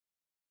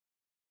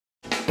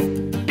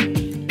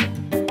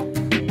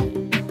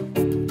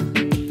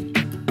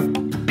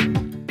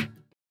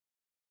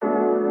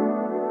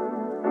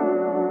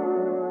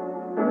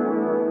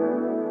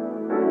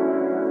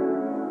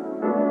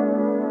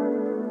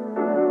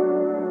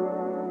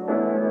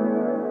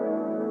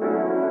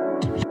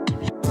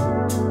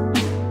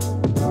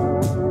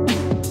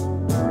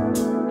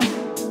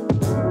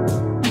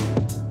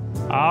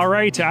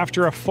right,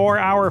 after a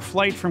 4-hour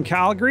flight from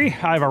Calgary,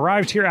 I've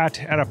arrived here at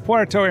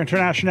Aeropuerto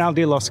Internacional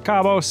de Los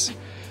Cabos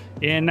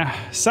in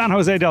San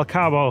Jose del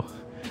Cabo,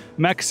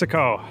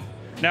 Mexico.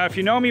 Now, if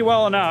you know me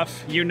well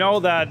enough, you know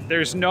that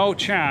there's no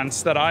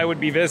chance that I would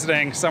be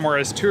visiting somewhere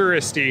as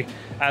touristy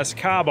as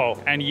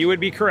Cabo, and you would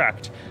be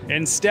correct.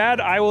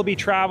 Instead, I will be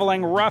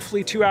traveling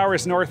roughly 2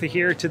 hours north of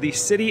here to the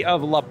city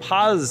of La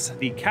Paz,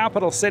 the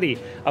capital city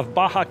of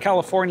Baja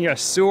California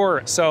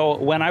Sur. So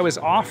when I was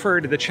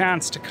offered the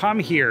chance to come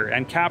here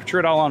and capture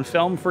it all on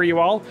film for you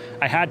all,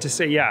 I had to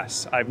say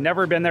yes. I've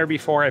never been there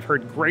before. I've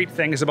heard great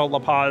things about La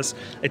Paz.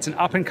 It's an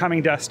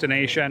up-and-coming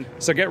destination.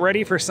 So get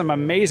ready for some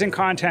amazing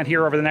content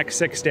here over the next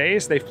 6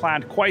 days. They've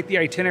planned quite the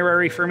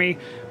itinerary for me,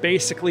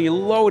 basically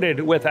loaded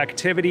with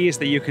activities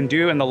that you can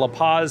do in the La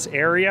Paz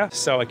area.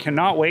 So I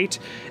cannot wait.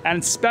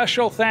 And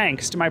special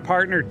thanks to my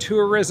partner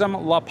Tourism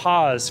La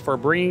Paz for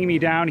bringing me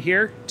down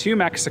here to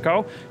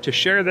Mexico to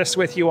share this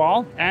with you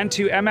all, and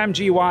to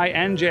MMGY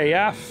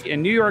NJF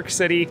in New York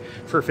City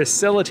for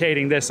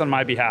facilitating this on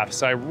my behalf.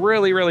 So I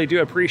really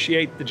do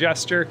appreciate the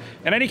gesture.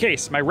 In any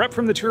case, my rep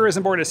from the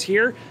tourism board is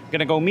here. I'm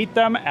gonna go meet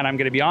them, and I'm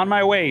gonna be on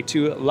my way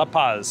to La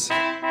Paz.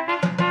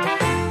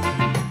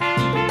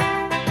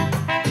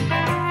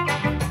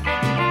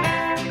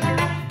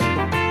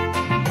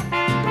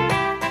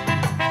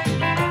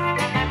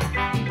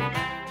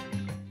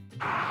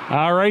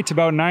 All right,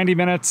 about 90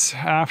 minutes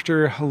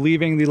after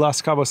leaving the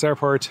Los Cabos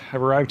airport,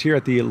 I've arrived here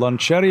at the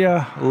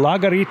Loncheria La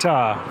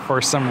Garita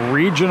for some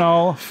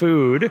regional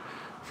food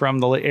from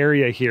the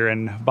area here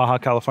in Baja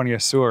California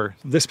Sur.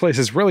 This place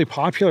is really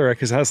popular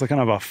because it has kind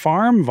of a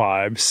farm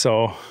vibe,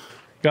 so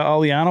got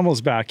all the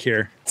animals back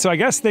here. So I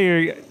guess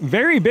they're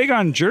very big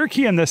on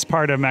jerky in this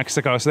part of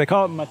Mexico, so they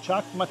call it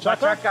machaca?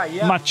 Machaca,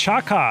 yeah.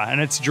 Machaca, and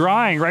it's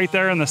drying right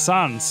there in the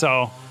sun,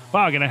 so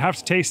wow, I'm gonna have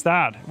to taste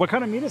that. What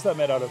kind of meat is that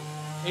made out of?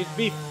 It's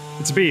beef.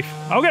 It's beef.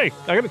 Okay,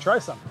 I gotta try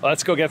some.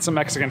 Let's go get some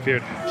Mexican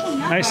food.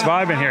 Nice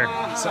vibe in here.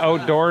 It's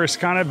outdoors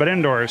kind of, but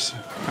indoors.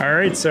 All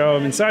right, so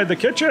I'm inside the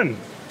kitchen.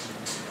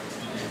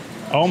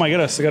 Oh my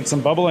goodness, I got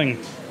some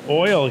bubbling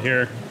oil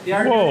here. They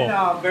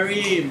are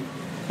very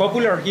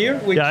popular here,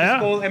 which is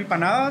called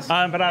empanadas.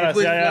 Empanadas, it's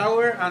with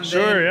flour and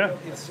then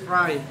it's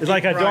fried. It's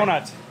like a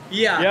donut.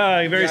 Yeah.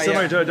 Yeah, very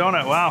similar to a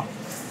donut. Wow.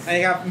 And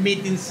they have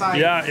meat inside.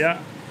 Yeah.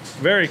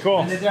 Very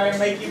cool. And they are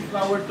making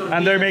flour tortillas.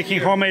 And they're making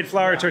homemade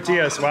flour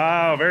tortillas.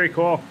 Wow, very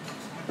cool.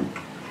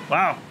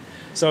 Wow.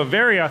 So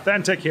very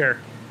authentic here.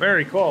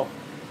 Very cool.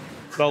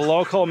 The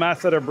local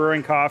method of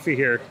brewing coffee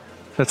here.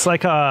 It's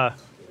like a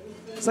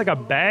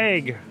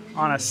bag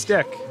on a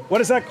stick.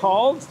 What is that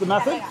called? The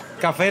method?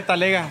 Cafe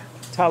Talega.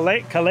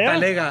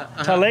 Talega?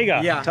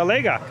 Talega. Yeah.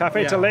 Talega.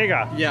 Cafe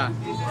Talega. Yeah.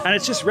 And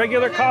it's just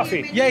regular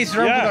coffee. Yeah, it's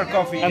regular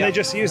coffee. And they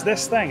just use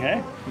this thing,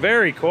 eh?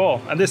 Very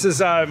cool. And this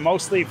is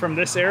mostly from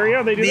this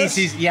area they do this?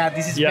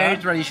 This is very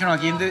traditional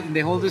in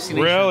the whole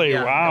destination. Really?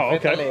 Yeah. Wow,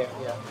 Cafe okay. Talega,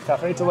 yeah.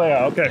 Cafe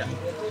Talega, okay.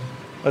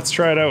 Yeah. Let's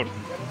try it out.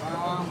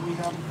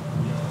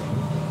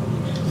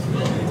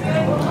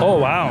 Oh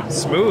wow,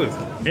 smooth.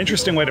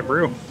 Interesting way to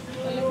brew.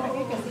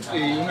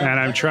 And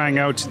I'm trying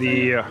out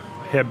the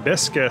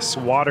hibiscus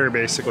water,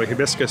 basically,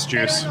 hibiscus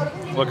juice.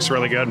 Looks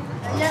really good.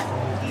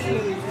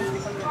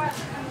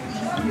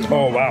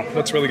 Oh wow,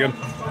 that's really good.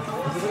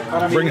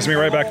 Brings me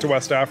right back to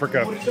West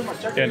Africa.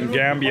 In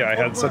Gambia, I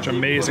had such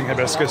amazing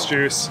hibiscus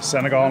juice,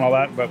 Senegal and all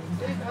that, but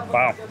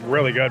wow,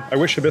 really good. I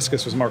wish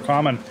hibiscus was more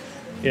common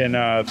in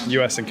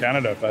US and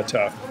Canada, but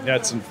yeah,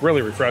 it's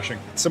really refreshing.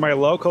 So my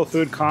local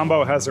food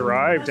combo has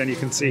arrived, and you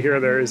can see here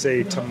there is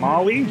a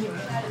tamale,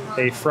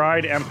 a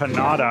fried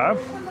empanada,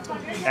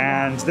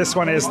 and this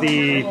one is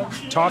the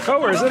taco,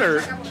 or is it, or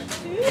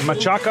a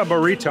machaca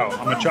burrito,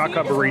 a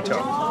machaca burrito.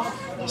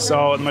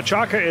 So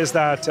machaca is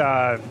that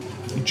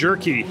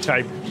jerky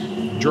type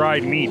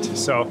dried meat,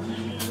 so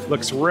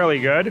looks really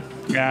good,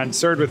 and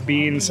served with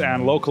beans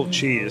and local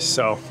cheese,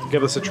 so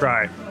give this a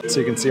try. So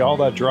you can see all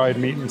that dried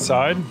meat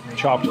inside,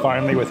 chopped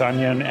finely with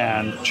onion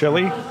and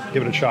chili.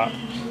 Give it a shot.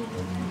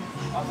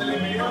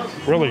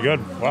 Really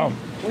good, wow.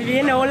 Muy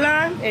bien,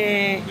 hola,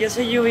 yo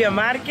soy Lluvia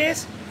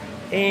Márquez,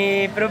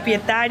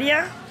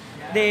 propietaria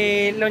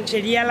de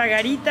Loncheria La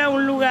Garita,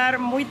 un lugar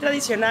muy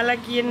tradicional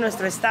aquí en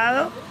nuestro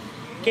estado,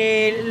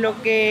 que en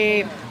lo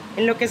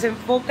que se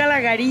enfoca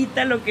la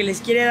garita, lo que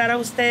les quiere dar a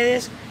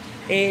ustedes,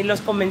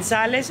 los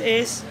comensales,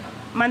 es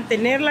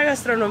mantener la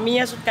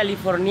gastronomía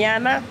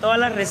subcaliforniana, todas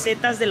las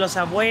recetas de los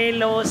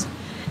abuelos,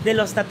 de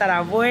los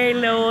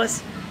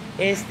tatarabuelos.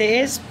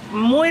 Es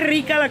muy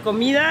rica la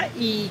comida,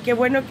 y qué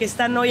bueno que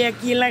están hoy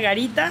aquí en La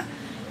Garita,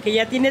 que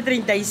ya tiene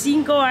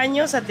 35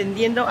 años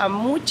atendiendo a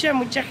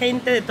mucha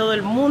gente de todo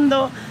el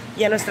mundo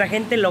y a nuestra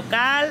gente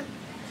local.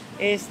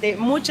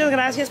 Muchas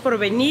gracias por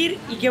venir,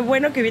 y qué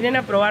bueno que vienen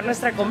a probar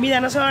nuestra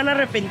comida, no se van a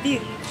arrepentir.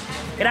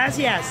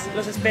 Gracias,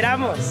 los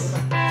esperamos.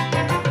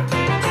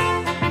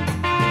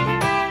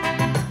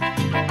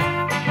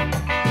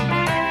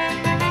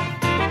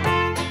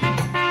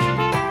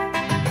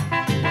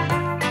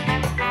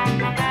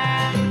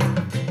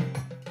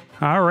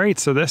 All right,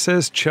 so this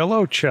is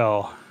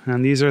ChiloChill,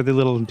 and these are the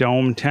little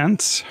dome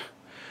tents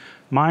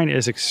Mine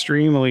is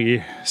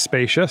extremely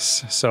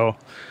spacious, so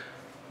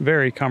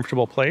very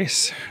comfortable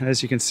place. And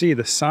as you can see,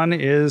 the sun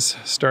is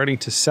starting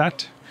to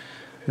set.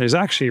 There's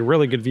actually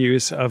really good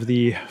views of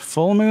the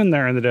full moon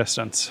there in the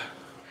distance.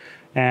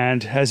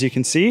 And as you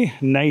can see,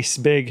 nice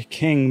big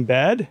king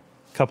bed,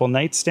 couple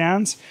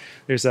nightstands.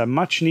 There's a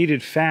much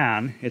needed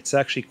fan. It's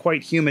actually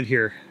quite humid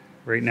here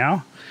right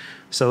now,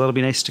 so that'll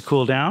be nice to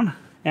cool down.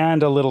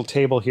 And a little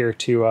table here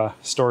to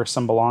store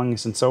some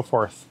belongings and so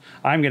forth.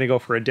 I'm gonna go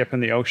for a dip in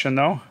the ocean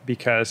though,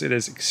 because it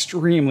is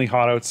extremely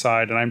hot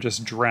outside and I'm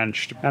just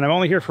drenched. And I'm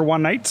only here for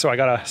one night, so I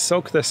gotta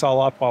soak this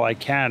all up while I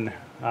can.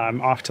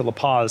 I'm off to La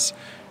Paz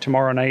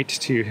tomorrow night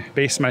to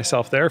base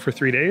myself there for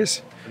 3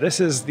 days.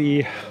 This is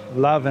the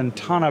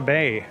Ventana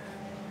Bay,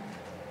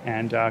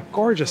 and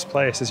gorgeous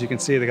place. As you can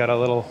see, they got a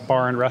little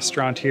bar and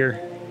restaurant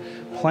here.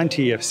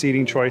 Plenty of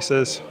seating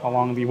choices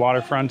along the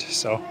waterfront,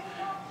 so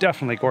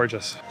definitely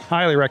gorgeous.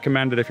 Highly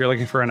recommend it if you're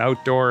looking for an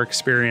outdoor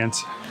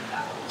experience.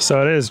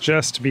 So it is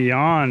just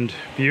beyond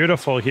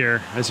beautiful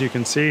here, as you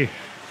can see.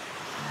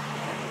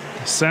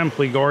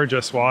 Simply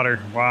gorgeous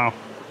water, wow.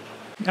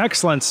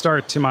 Excellent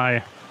start to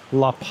my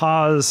La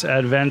Paz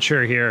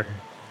adventure here.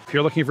 If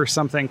you're looking for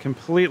something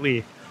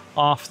completely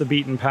off the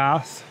beaten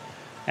path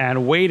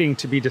and waiting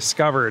to be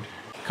discovered,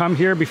 come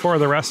here before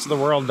the rest of the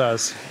world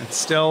does. It's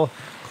still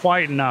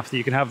quiet enough that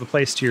you can have the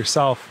place to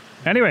yourself.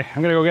 Anyway,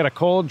 I'm gonna go get a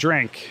cold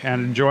drink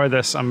and enjoy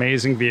this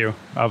amazing view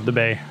of the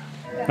bay.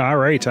 All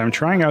right, I'm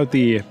trying out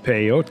the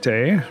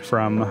Peyote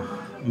from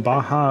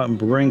Baja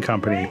Brewing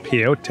Company,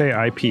 Peyote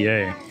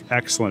IPA.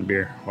 Excellent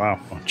beer, wow,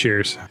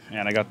 cheers.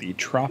 And I got the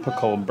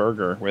tropical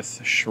burger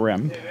with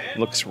shrimp,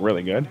 looks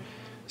really good.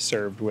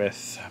 Served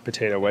with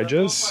potato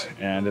wedges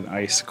and an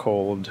ice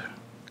cold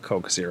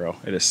Coke Zero.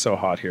 It is so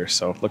hot here,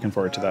 so looking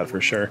forward to that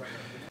for sure.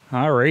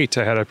 All right,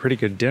 I had a pretty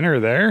good dinner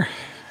there,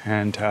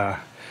 and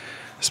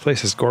this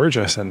place is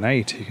gorgeous at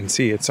night. You can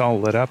see it's all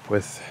lit up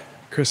with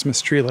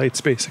Christmas tree lights,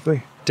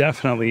 basically.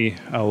 Definitely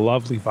a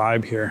lovely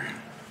vibe here.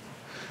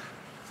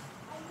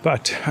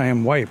 But I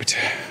am wiped,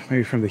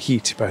 maybe from the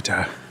heat, but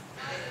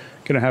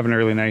gonna have an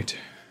early night.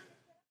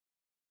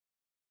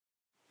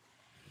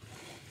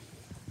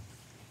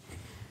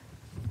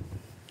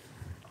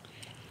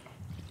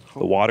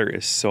 The water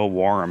is so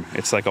warm.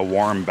 It's like a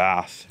warm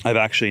bath. I've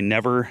actually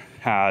never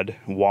had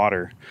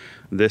water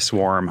this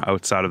warm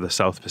outside of the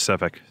South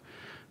Pacific.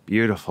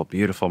 Beautiful,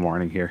 beautiful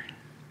morning here.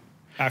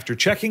 After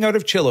checking out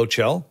of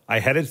ChiloChill, I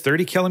headed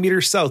 30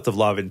 kilometers south of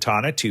La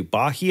Ventana to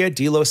Bahia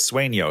de los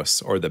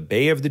Sueños, or the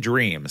Bay of the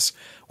Dreams,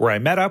 where I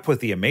met up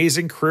with the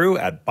amazing crew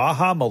at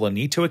Baja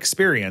Molinito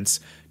Experience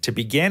to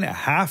begin a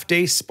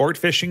half-day sport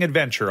fishing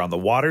adventure on the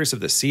waters of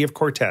the Sea of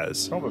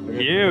Cortez.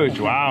 Huge,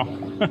 wow.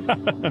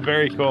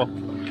 Very cool.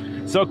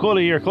 So cool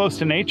that you're close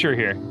to nature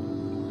here.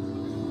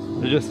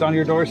 They're just on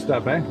your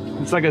doorstep, eh?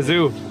 It's like a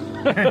zoo.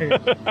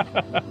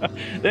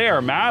 They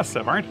are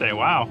massive, aren't they?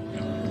 Wow.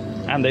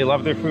 And they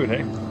love their food,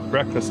 hey?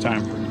 Breakfast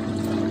time.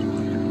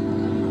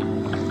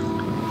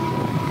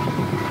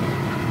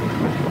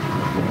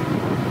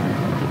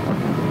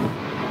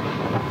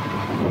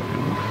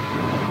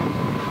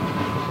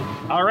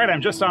 All right,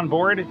 I'm just on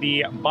board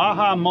the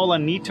Baja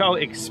Molinito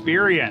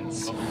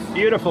Experience.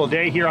 Beautiful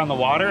day here on the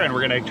water, and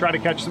we're gonna try to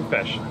catch some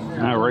fish.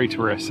 All right,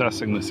 we're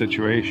assessing the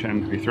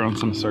situation. We've thrown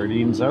some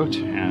sardines out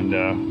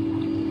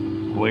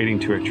and waiting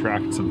to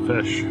attract some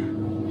fish.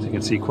 As you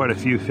can see, quite a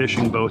few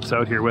fishing boats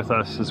out here with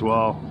us as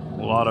well.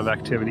 A lot of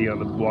activity on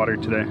the water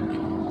today.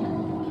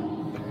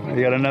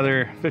 We got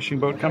another fishing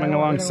boat coming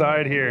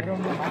alongside here.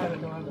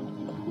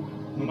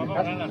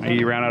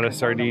 He ran out of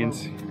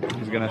sardines.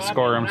 He's gonna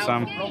score him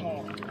some.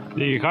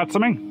 You caught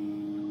something?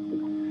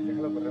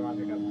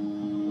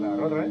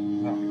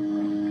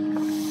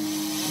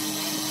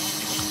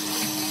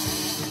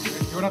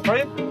 You wanna try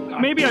it?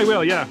 Maybe I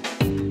will, yeah.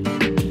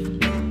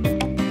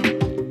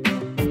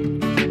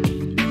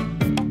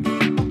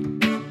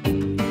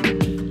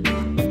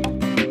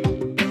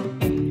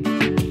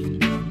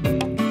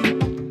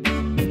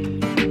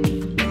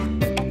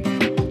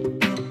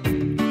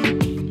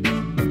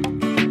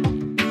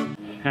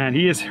 And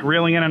he is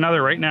reeling in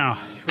another right now.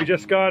 We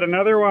just got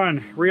another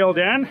one reeled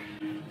in.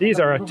 These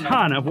are a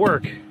ton of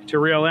work to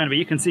reel in, but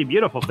you can see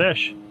beautiful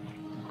fish.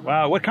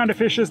 Wow, what kind of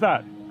fish is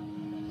that?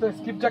 It's a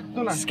skipjack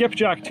tuna.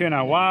 Skipjack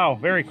tuna, wow,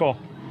 very cool.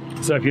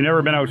 So if you've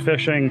never been out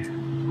fishing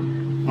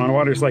on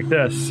waters like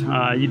this,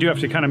 you do have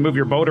to kind of move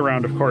your boat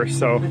around, of course,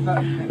 so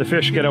the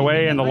fish get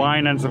away and the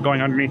line ends up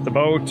going underneath the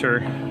boat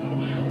or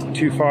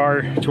too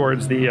far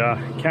towards the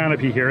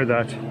canopy here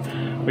that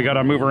we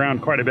gotta move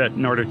around quite a bit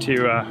in order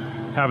to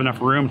have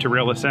enough room to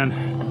reel this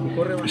in.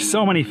 There's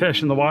so many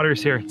fish in the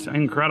waters here, it's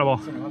incredible.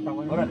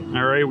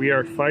 All right, we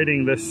are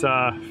fighting this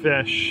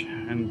fish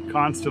and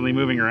constantly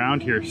moving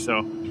around here,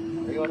 so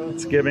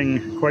it's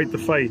giving quite the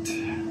fight.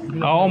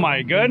 Oh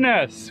my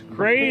goodness,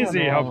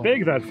 crazy how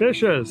big that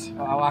fish is.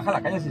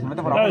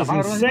 That is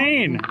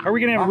insane. Are we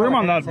gonna have room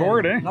on that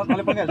board, eh?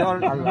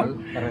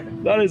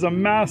 That is a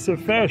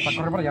massive fish.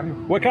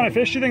 What kind of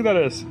fish do you think that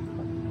is?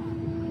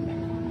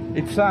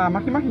 It's a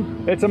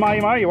mahi-mahi. It's a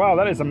mahi-mahi. Wow,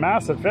 that is a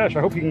massive fish.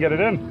 I hope you can get it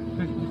in.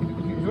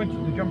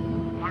 going to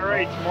jump. All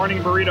right, morning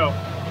burrito.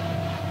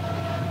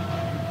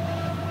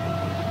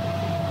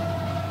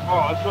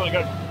 Oh, that's really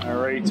good.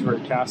 All right, we're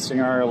casting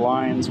our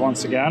lines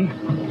once again.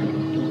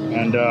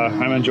 And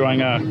I'm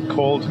enjoying a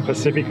cold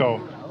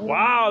Pacifico.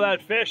 Wow,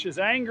 that fish is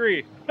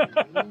angry.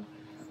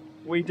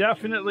 We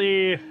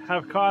definitely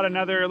have caught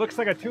another, looks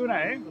like a tuna,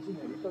 eh?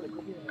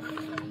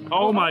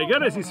 Oh my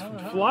goodness, he's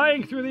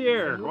flying through the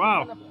air.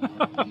 Wow.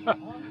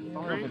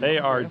 They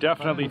are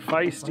definitely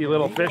feisty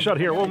little fish out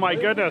here. Oh my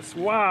goodness,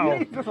 wow.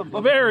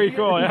 Very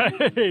cool.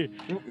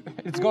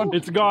 It's gone.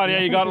 It's gone, yeah,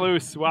 you got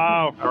loose.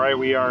 Wow. All right,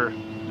 we are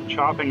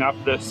chopping up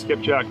this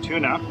skipjack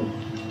tuna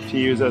to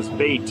use as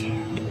bait.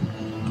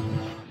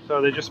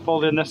 So they just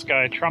pulled in this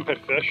guy, trumpet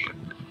fish.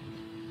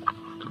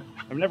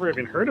 I've never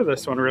even heard of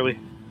this one really.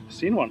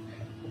 Seen one.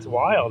 It's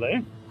wild,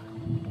 eh?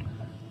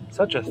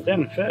 Such a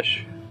thin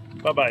fish.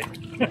 Bye-bye.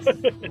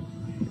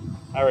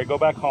 All right, go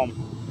back home.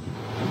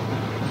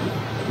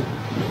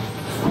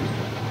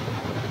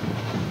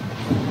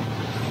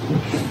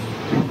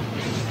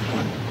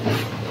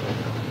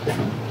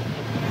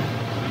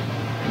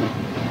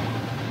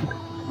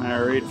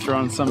 All right,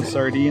 throwing some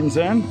sardines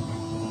in.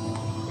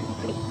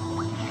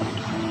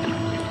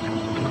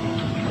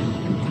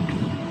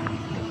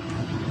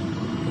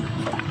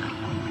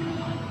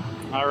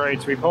 All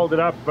right, so we pulled it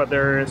up, but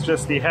there is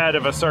just the head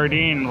of a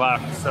sardine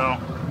left, so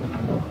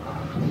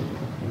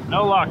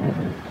no luck.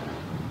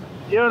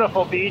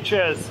 Beautiful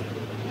beaches.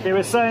 He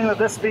was saying that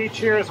this beach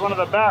here is one of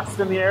the best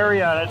in the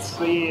area. It's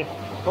the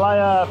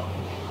Playa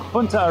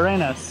Punta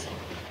Arenas.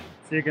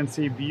 So you can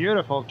see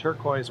beautiful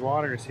turquoise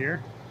waters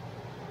here.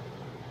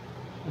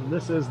 And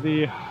this is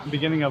the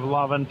beginning of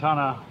La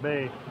Ventana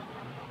Bay.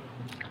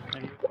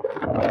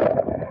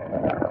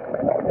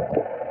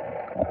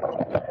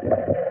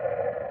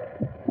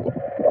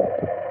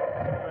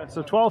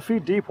 So 12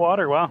 feet deep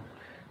water, wow.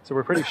 So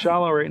we're pretty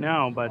shallow right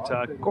now, but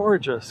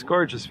gorgeous,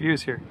 gorgeous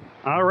views here.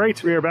 All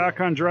right, we are back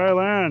on dry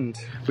land.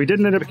 We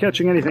didn't end up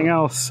catching anything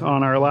else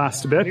on our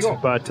last bit,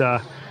 but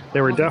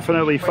they were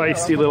definitely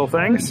feisty little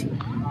things.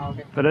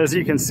 But as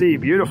you can see,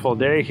 beautiful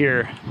day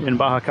here in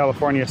Baja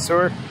California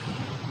Sur.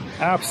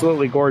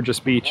 Absolutely gorgeous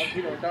beach.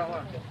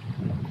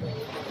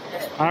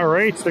 All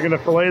right, they're gonna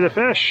fillet the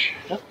fish.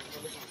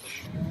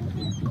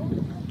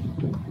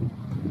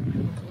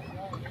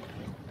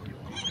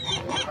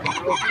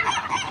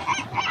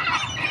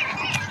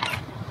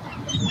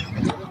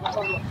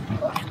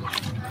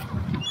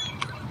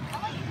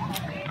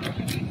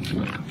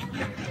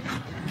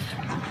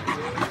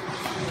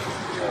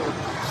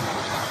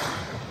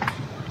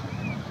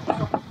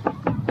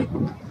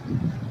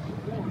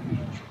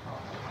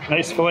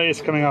 Nice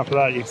fillets coming off of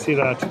that. You can see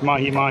that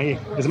mahi-mahi.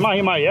 Is it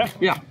mahi-mahi, yeah?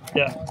 Yeah.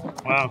 Yeah,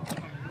 wow.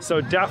 So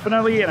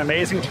definitely an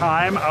amazing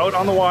time out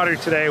on the water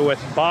today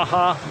with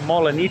Baja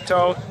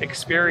Molinito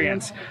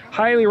Experience.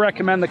 Highly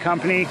recommend the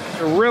company.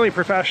 Really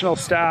professional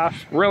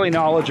staff, really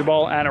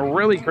knowledgeable, and a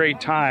really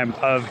great time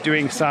of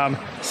doing some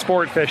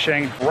sport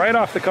fishing right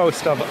off the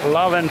coast of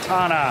La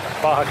Ventana,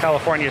 Baja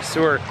California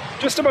Sur,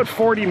 just about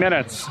 40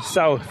 minutes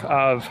south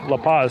of La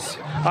Paz.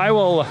 I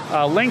will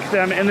link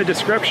them in the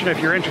description if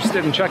you're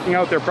interested in checking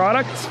out their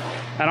products.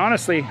 And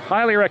honestly,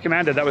 highly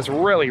recommended. That was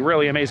really,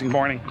 really amazing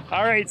morning.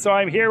 All right, so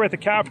I'm here with the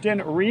Captain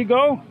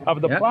Rigo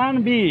of the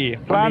Plan B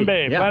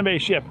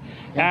ship.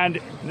 Yeah. And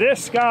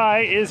this guy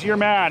is your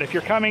man. If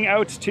you're coming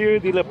out to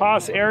the La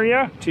Paz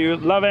area, to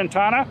La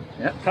Ventana,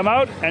 come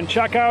out and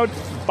check out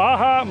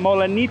Baja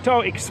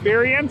Molinito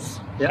Experience.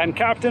 And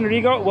Captain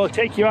Rigo will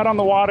take you out on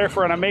the water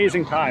for an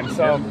amazing time.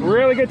 So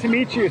really good to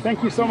meet you.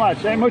 Thank you so much.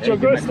 Hey, mucho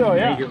gusto.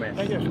 Thank you, man.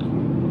 Thank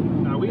you.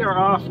 We are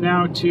off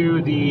now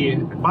to the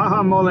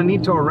Baja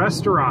Molinito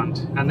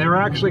restaurant, and they're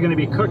actually going to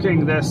be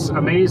cooking this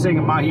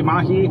amazing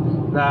mahi-mahi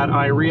that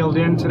I reeled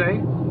in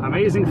today.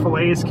 Amazing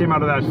fillets came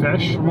out of that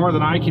fish, more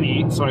than I can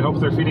eat, so I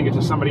hope they're feeding it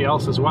to somebody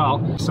else as well.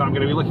 So I'm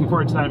going to be looking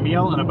forward to that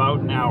meal in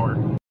about an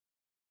hour.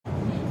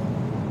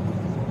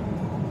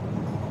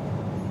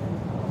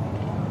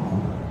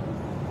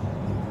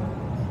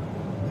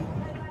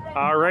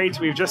 All right,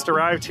 we've just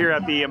arrived here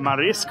at the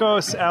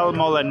Mariscos el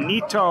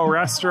Molinito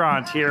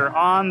restaurant here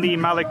on the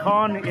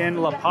Malecon in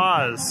La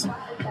Paz.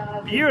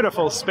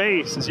 Beautiful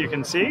space, as you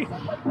can see.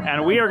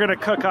 And we are going to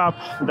cook up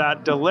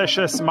that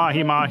delicious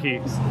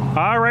mahi-mahi.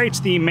 All right,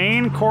 the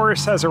main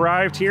course has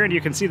arrived here, and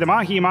you can see the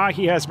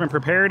mahi-mahi has been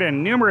prepared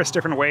in numerous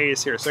different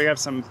ways here. So you have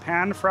some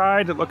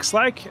pan-fried, it looks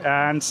like,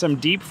 and some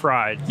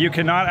deep-fried. You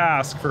cannot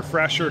ask for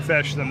fresher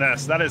fish than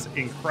this. That is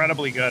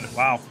incredibly good.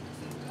 Wow.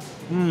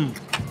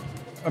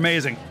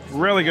 Amazing.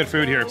 Really good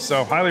food here,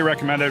 so highly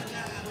recommend it.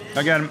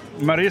 Again,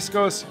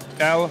 Mariscos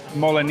el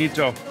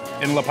Molinito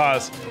in La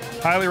Paz.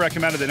 Highly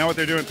recommended. They know what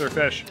they're doing with their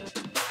fish.